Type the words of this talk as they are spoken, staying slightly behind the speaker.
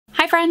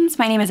friends,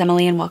 my name is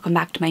Emily and welcome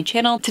back to my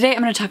channel. Today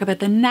I'm going to talk about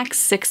the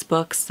next 6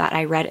 books that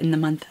I read in the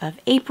month of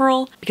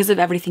April. Because of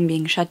everything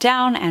being shut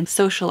down and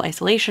social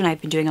isolation, I've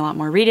been doing a lot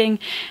more reading,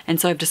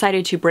 and so I've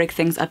decided to break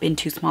things up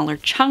into smaller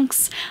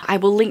chunks. I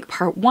will link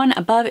part 1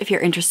 above if you're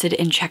interested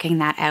in checking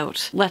that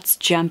out. Let's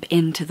jump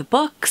into the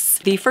books.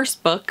 The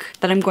first book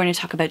that I'm going to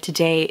talk about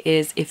today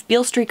is If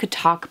Beale Street Could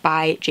Talk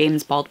by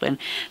James Baldwin.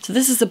 So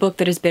this is a book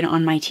that has been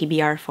on my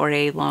TBR for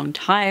a long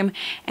time,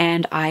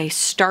 and I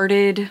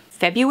started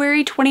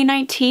February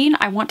 2019,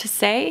 I want to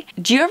say.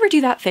 Do you ever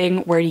do that thing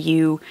where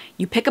you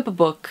pick up a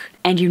book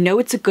and you know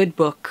it's a good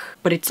book,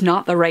 but it's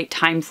not the right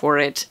time for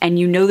it, and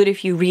you know that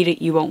if you read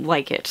it, you won't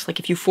like it? Like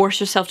if you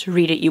force yourself to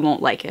read it, you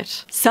won't like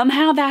it.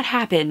 Somehow that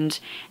happened,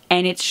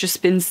 and it's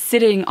just been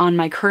sitting on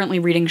my currently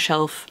reading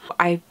shelf.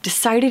 I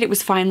decided it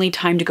was finally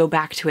time to go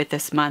back to it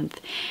this month.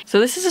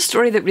 So this is a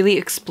story that really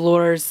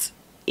explores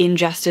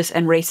injustice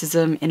and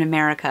racism in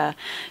America.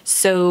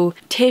 So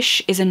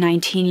Tish is a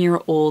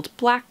 19-year-old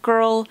black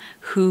girl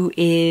who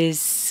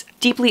is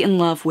deeply in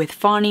love with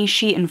Fonny.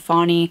 She and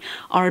Fonny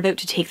are about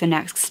to take the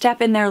next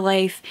step in their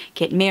life,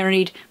 get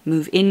married,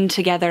 move in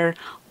together,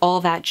 all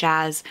that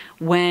jazz,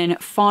 when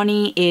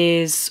Fonny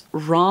is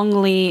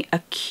wrongly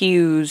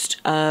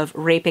accused of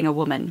raping a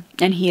woman,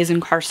 and he is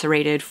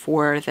incarcerated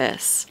for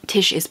this.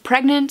 Tish is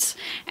pregnant,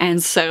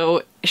 and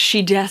so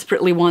she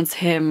desperately wants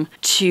him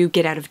to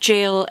get out of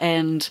jail,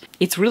 and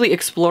it's really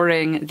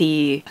exploring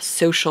the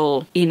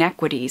social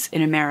inequities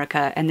in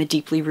America and the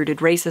deeply rooted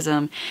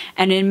racism.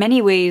 And in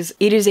many ways,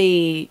 it is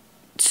a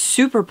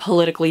super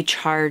politically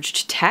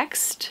charged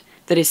text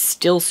that is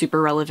still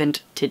super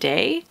relevant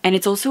today. And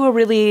it's also a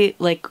really,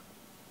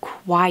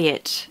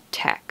 quiet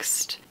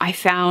text. I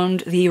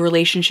found the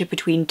relationship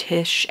between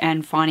Tish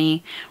and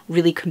Fonny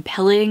really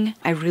compelling.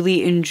 I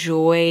really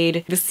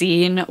enjoyed the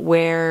scene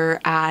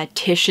where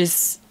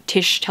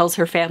Tish tells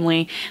her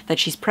family that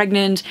she's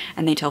pregnant,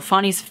 and they tell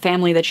Fonny's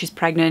family that she's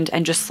pregnant,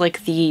 and just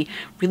like the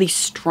really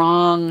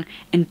strong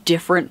and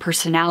different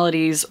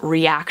personalities'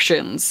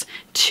 reactions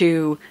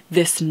to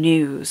this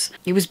news.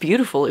 It was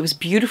beautiful. It was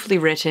beautifully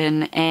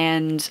written,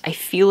 and I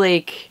feel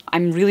like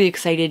I'm really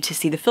excited to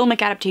see the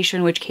filmic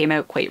adaptation, which came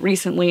out quite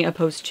recently,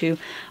 opposed to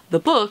the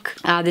book.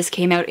 This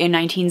came out in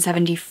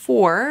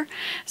 1974,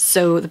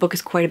 so the book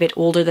is quite a bit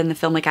older than the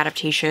filmic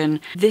adaptation.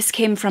 This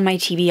came from my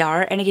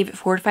TBR, and I gave it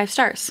 4 to 5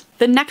 stars.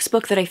 The next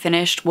book that I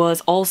finished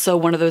was also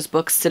one of those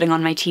books sitting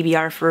on my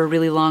TBR for a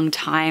really long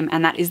time,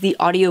 and that is the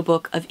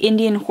audiobook of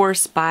Indian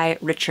Horse by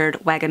Richard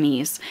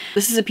Wagamese.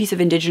 This is a piece of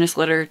Indigenous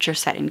literature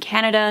set in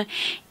Canada.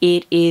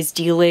 It is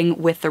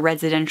dealing with the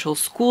residential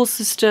school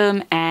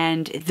system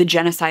and the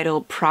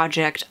genocidal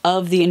project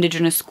of the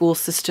Indigenous school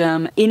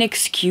system,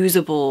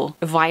 inexcusable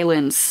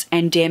violence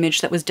and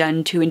damage that was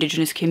done to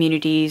Indigenous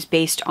communities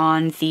based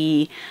on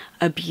the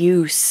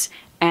abuse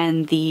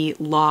and the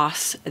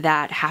loss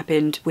that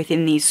happened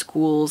within these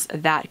schools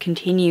that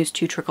continues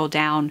to trickle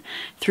down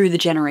through the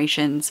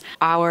generations.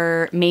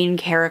 Our main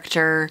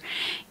character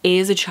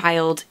is a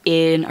child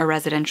in a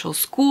residential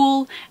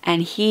school,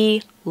 and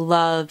he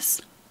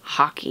loves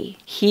hockey.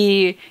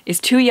 He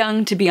is too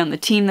young to be on the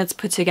team that's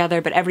put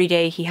together, but every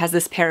day he has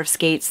this pair of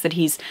skates that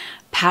he's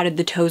patted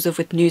the toes of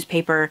with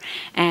newspaper,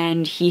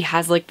 and he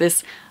has like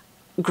this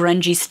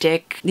grungy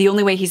stick. The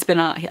only way he's been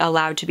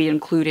allowed to be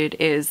included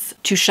is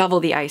to shovel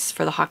the ice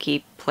for the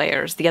hockey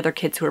players, the other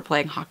kids who are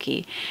playing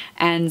hockey.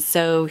 And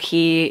so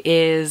he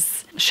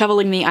is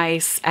shoveling the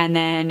ice and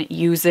then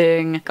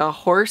using a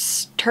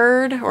horse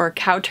turd or a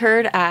cow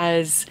turd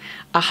as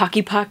a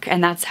hockey puck,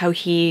 and that's how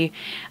he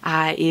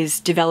is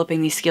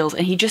developing these skills.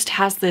 And he just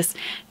has this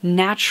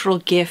natural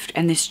gift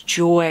and this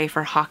joy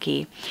for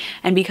hockey.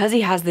 And because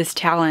he has this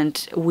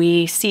talent,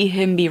 we see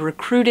him be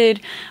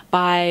recruited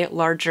by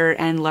larger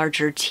and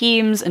larger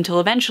teams until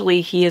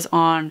eventually he is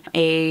on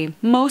a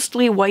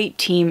mostly white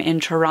team in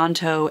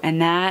Toronto, and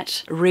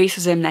that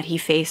racism that he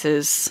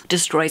faces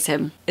destroys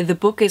him. The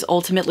book is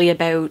ultimately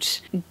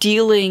about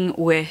dealing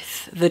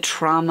with the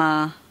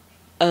trauma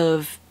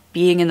of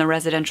being in the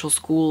residential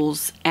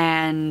schools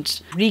and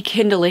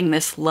rekindling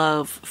this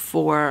love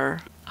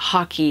for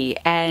hockey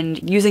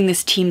and using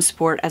this team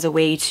sport as a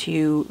way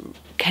to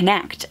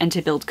connect and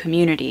to build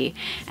community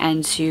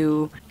and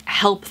to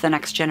help the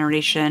next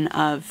generation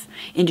of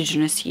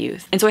Indigenous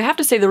youth. And so I have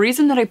to say, the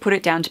reason that I put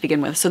it down to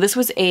begin with, so this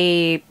was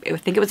I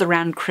think it was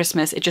around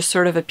Christmas, it just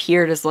sort of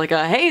appeared as like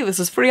a, hey, this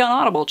is free on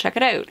Audible, check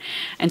it out.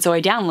 And so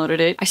I downloaded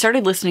it. I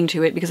started listening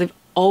to it because I've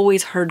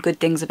always heard good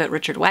things about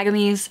Richard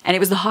Wagamese, and it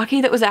was the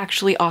hockey that was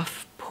actually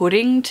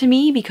off-putting to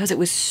me because it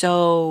was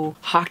so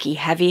hockey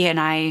heavy, and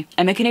I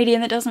am a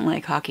Canadian that doesn't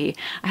like hockey.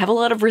 I have a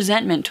lot of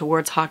resentment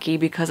towards hockey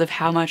because of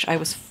how much I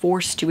was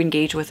forced to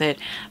engage with it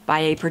by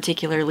a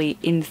particularly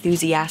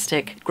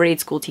enthusiastic grade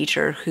school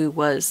teacher who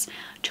was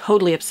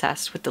totally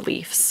obsessed with the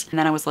Leafs. And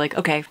then I was like,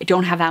 okay, I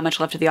don't have that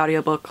much left of the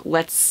audiobook,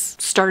 let's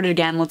start it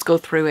again, let's go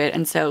through it.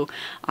 And so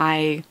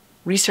I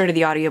restarted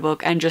the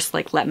audiobook and just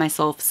let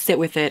myself sit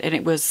with it, and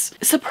it was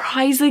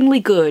surprisingly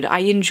good. I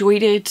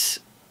enjoyed it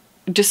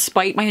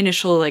despite my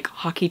initial like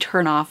hockey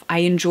turnoff, I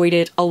enjoyed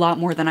it a lot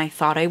more than I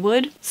thought I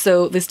would.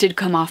 So this did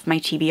come off my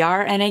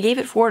TBR and I gave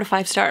it 4 to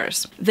 5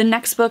 stars. The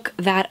next book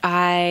that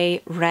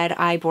I read,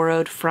 I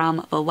borrowed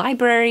from the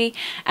library,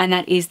 and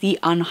that is The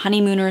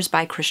Unhoneymooners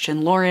by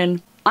Christian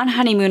Lauren.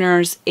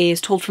 Unhoneymooners is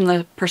told from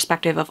the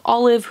perspective of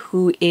Olive,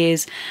 who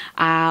is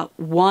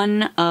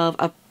one of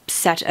a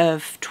set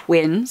of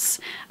twins,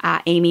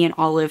 Amy and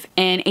Olive,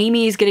 and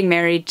Amy is getting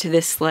married to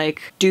this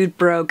like dude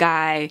bro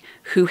guy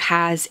who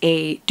has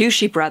a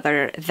douchey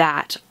brother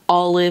that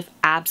Olive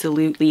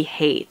absolutely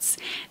hates.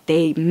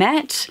 They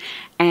met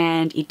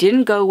and it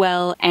didn't go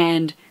well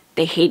and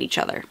they hate each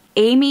other.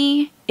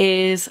 Amy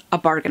is a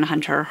bargain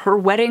hunter. Her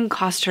wedding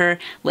cost her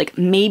like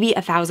maybe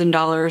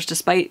 $1,000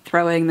 despite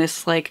throwing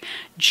this like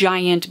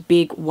giant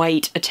big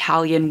white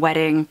Italian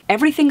wedding.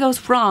 Everything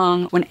goes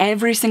wrong when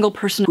every single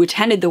person who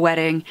attended the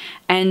wedding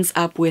ends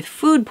up with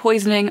food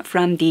poisoning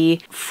from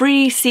the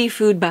free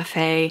seafood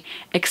buffet,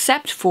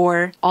 except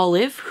for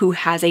Olive, who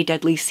has a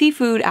deadly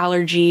seafood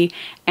allergy,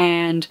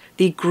 and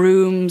the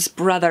groom's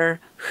brother,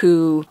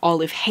 who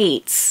Olive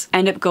hates,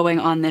 end up going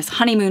on this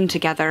honeymoon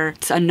together.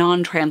 It's a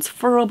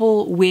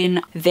non-transferable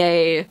win.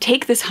 They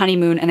take this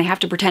honeymoon and they have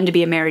to pretend to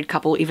be a married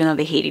couple even though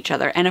they hate each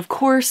other. And of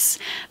course,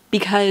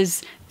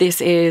 because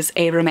this is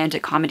a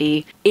romantic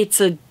comedy,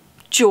 it's a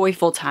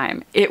joyful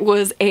time. It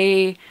was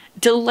a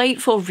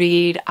delightful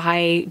read.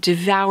 I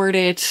devoured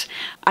it.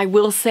 I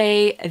will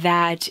say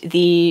that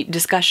the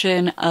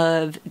discussion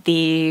of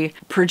the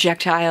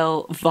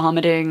projectile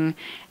vomiting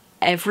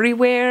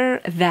everywhere,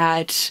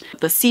 that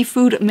the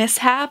seafood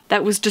mishap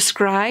that was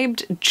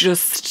described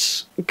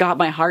just got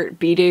my heart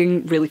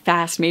beating really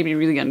fast, made me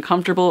really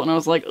uncomfortable, and I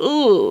was like,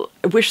 ooh,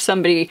 I wish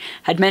somebody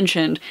had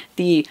mentioned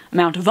the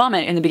amount of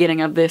vomit in the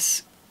beginning of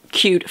this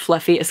cute,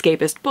 fluffy,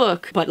 escapist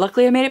book, but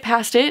luckily I made it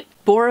past it.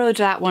 Borrowed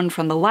that one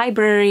from the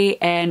library,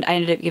 and I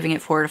ended up giving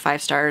it 4 to 5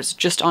 stars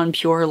just on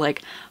pure,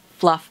 like,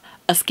 fluff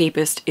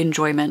escapist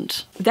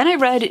enjoyment. Then I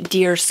read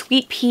Dear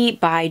Sweet Pea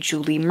by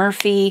Julie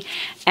Murphy,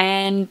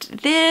 and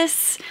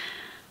this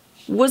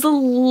was a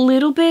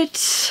little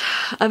bit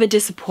of a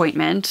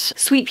disappointment.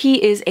 Sweet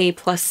Pea is a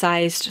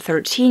plus-sized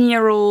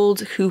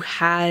 13-year-old who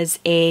has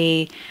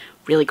a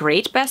really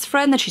great best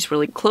friend that she's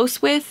really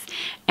close with,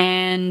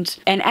 and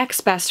an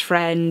ex-best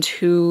friend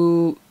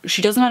who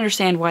she doesn't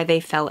understand why they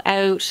fell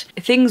out.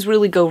 Things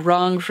really go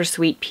wrong for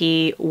Sweet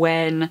Pea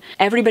when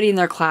everybody in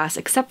their class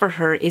except for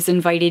her is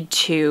invited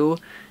to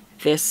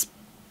this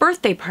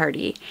birthday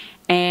party,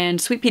 and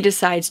Sweet Pea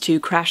decides to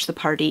crash the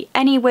party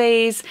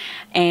anyways,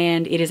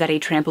 and it is at a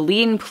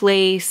trampoline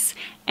place,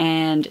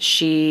 and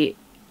she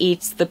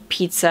eats the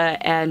pizza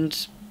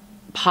and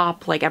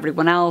pop like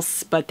everyone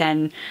else, but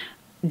then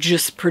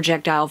just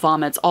projectile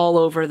vomits all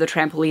over the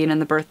trampoline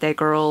and the birthday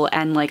girl,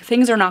 and like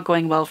things are not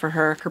going well for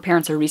her. Her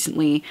parents are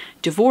recently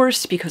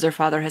divorced because her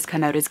father has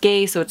come out as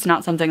gay, so it's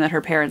not something that her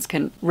parents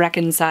can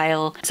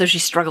reconcile. So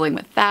she's struggling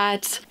with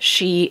that.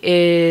 She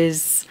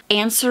is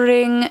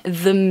answering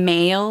the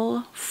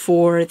mail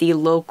for the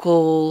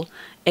local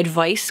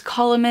advice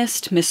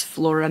columnist, Miss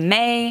Flora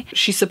May.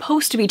 She's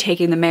supposed to be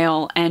taking the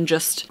mail and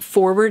just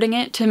forwarding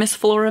it to Miss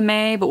Flora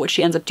May, but what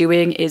she ends up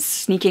doing is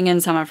sneaking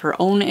in some of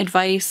her own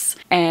advice,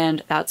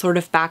 and that sort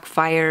of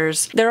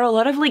backfires. There are a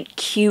lot of like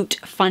cute,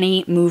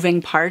 funny,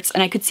 moving parts,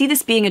 and I could see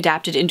this being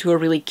adapted into a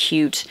really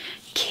cute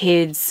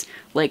kids,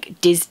 like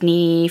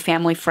Disney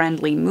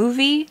family-friendly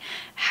movie.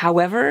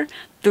 However,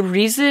 the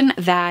reason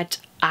that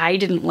I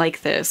didn't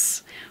like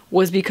this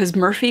was because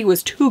Murphy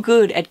was too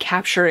good at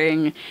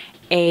capturing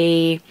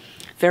a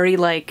very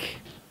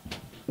like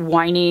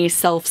whiny,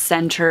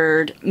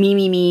 self-centered,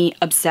 me,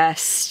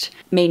 obsessed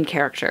main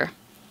character.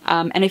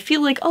 And I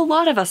feel like a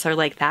lot of us are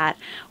like that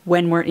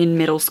when we're in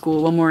middle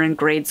school, when we're in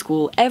grade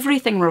school.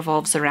 Everything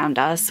revolves around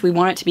us. We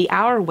want it to be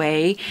our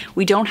way.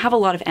 We don't have a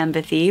lot of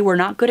empathy. We're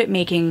not good at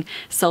making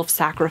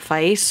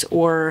self-sacrifice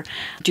or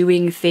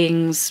doing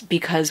things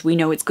because we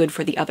know it's good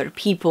for the other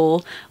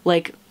people.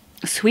 Like,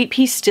 Sweet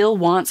Pea still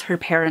wants her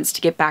parents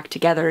to get back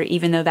together,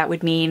 even though that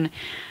would mean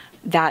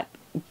that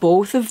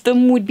both of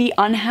them would be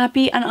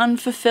unhappy and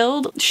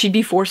unfulfilled. She'd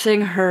be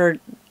forcing her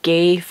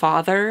gay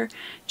father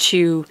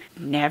to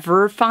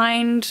never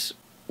find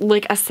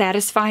like a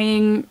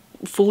satisfying,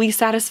 fully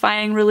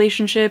satisfying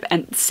relationship,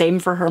 and same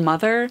for her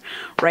mother,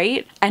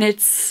 right? And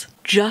it's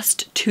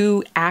just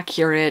too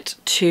accurate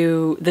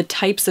to the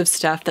types of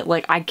stuff that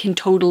like I can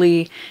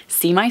totally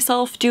see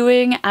myself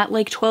doing at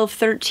like 12,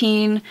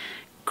 13,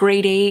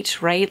 grade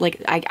 8, right?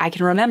 Like I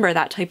can remember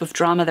that type of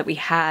drama that we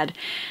had,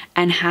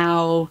 and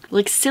how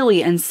like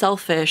silly and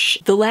selfish,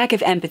 the lack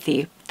of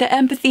empathy. The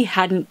empathy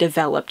hadn't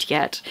developed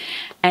yet,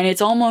 and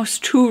it's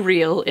almost too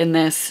real in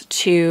this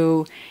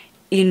to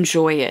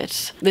enjoy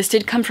it. This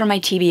did come from my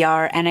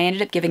TBR, and I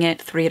ended up giving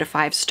it 3 out of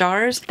 5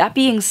 stars. That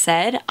being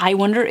said, I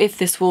wonder if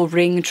this will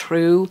ring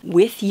true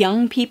with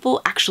young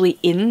people actually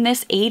in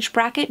this age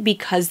bracket,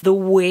 because the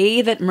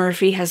way that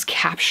Murphy has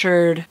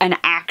captured an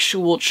actual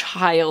actual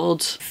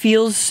child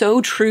feels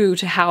so true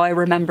to how I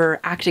remember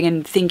acting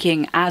and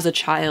thinking as a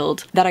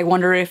child that I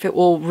wonder if it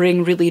will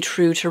ring really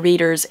true to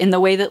readers in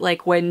the way that,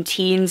 like, when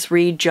teens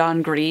read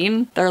John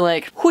Green, they're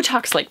like, who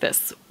talks like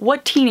this?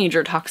 What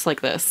teenager talks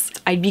like this?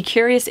 I'd be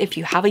curious if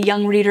you have a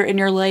young reader in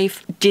your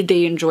life, did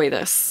they enjoy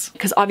this?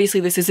 Because obviously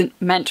this isn't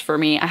meant for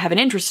me. I have an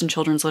interest in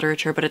children's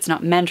literature, but it's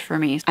not meant for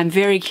me. I'm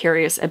very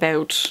curious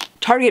about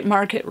target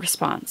market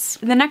response.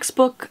 The next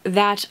book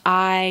that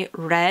I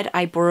read,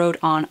 I borrowed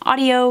on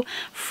audio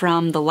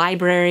from the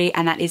library,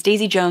 and that is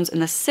Daisy Jones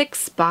and the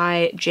Six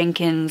by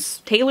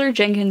Jenkins, Taylor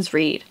Jenkins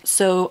Reid.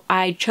 So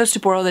I chose to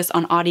borrow this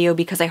on audio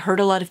because I heard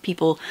a lot of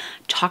people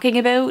talking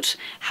about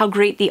how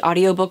great the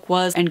audiobook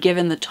was, and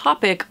given the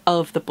topic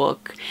of the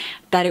book,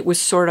 that it was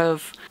sort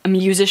of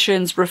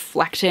musicians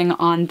reflecting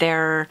on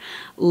their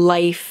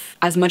life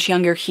as much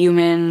younger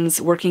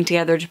humans, working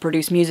together to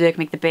produce music,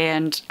 make the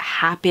band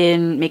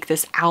happen, make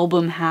this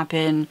album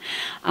happen.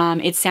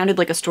 It sounded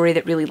like a story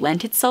that really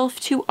lent itself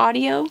to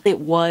audio. It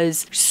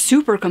was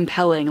super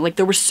compelling. Like,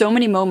 there were so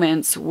many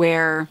moments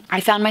where I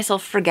found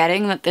myself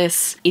forgetting that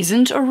this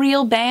isn't a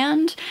real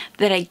band,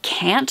 that I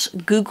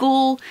can't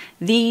Google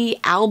the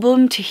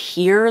album to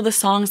hear the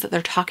songs that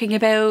they're talking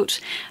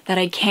about, that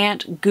I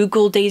can't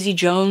Google Daisy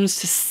Jones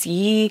to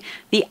see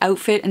the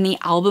outfit and the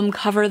album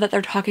cover that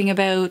they're talking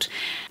about.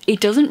 It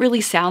doesn't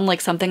really sound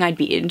like something I'd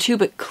be into,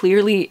 but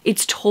clearly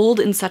it's told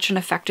in such an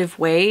effective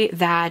way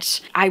that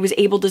I was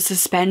able to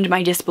suspend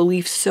my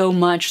disbelief so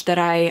much that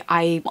I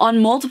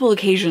on multiple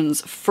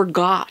occasions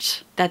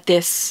forgot that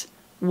this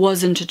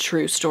wasn't a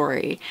true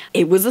story.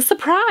 It was a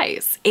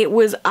surprise. It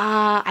was,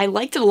 I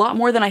liked it a lot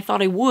more than I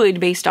thought I would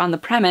based on the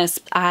premise.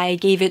 I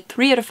gave it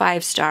 3 out of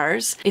 5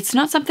 stars. It's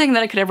not something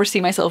that I could ever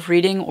see myself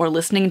reading or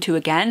listening to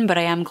again, but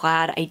I am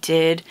glad I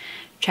did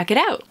check it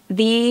out.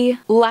 The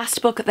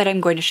last book that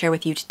I'm going to share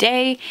with you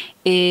today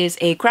is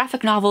a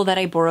graphic novel that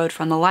I borrowed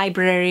from the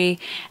library,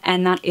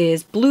 and that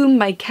is Bloom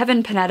by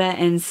Kevin Panetta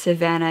and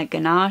Savanna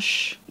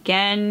Ganucheau?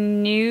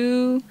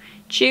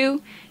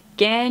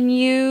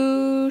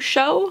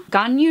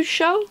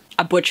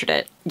 I butchered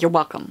it. You're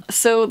welcome.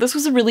 So this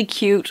was a really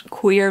cute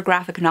queer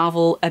graphic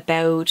novel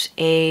about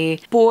a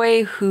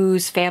boy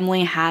whose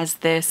family has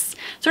this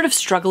sort of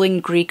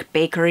struggling Greek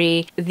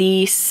bakery.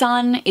 The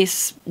son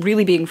is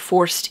really being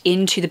forced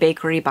into the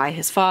bakery by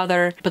his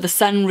father, but the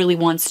son really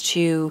wants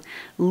to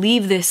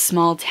leave this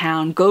small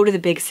town, go to the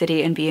big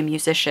city and be a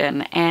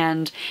musician,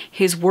 and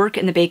his work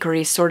in the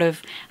bakery sort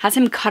of has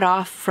him cut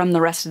off from the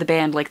rest of the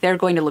band. Like, they're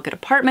going to look at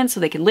apartments so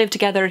they can live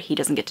together. He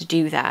doesn't get to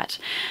do that.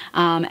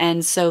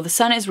 And so the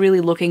son is really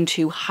looking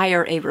to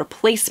hire a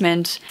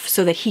replacement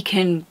so that he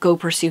can go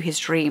pursue his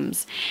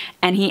dreams.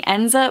 And he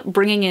ends up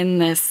bringing in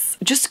this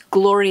just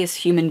glorious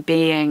human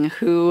being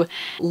who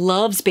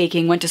loves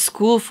baking, went to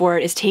school for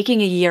it, is taking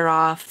a year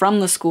off from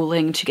the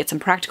schooling to get some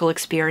practical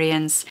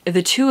experience.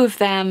 The two of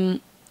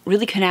them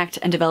really connect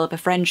and develop a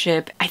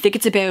friendship. I think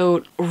it's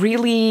about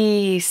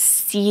really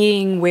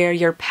seeing where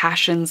your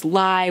passions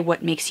lie,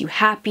 what makes you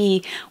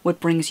happy, what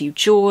brings you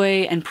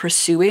joy, and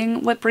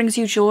pursuing what brings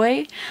you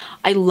joy.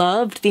 I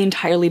loved the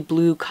entirely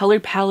blue color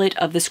palette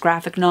of this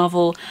graphic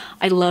novel.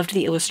 I loved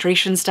the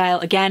illustration style.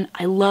 Again,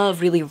 I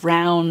love really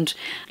round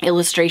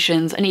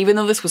illustrations, and even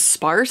though this was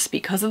sparse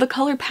because of the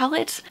color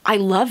palette, I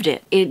loved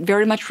it. It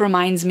very much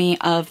reminds me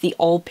of the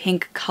all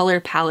pink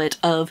color palette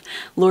of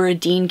Laura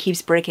Dean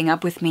Keeps Breaking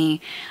Up With Me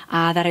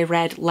that I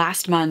read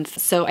last month.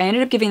 So I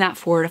ended up giving that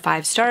 4 out of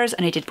 5 stars,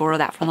 and I did borrow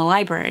that from the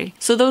library.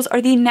 So those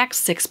are the next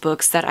 6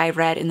 books that I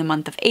read in the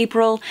month of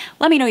April.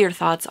 Let me know your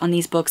thoughts on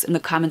these books in the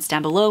comments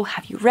down below.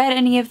 Have you read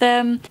any of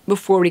them?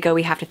 Before we go,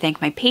 we have to thank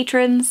my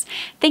patrons.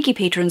 Thank you,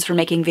 patrons, for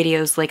making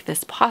videos like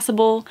this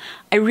possible.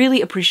 I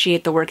really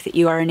appreciate the work that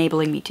you are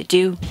enabling me to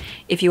do.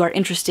 If you are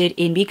interested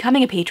in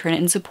becoming a patron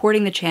and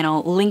supporting the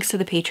channel, links to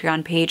the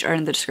Patreon page are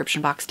in the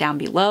description box down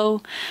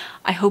below.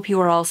 I hope you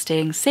are all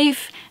staying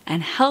safe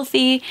and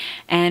healthy,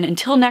 and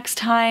until next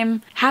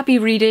time, happy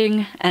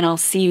reading, and I'll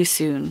see you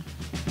soon.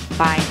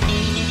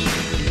 Bye.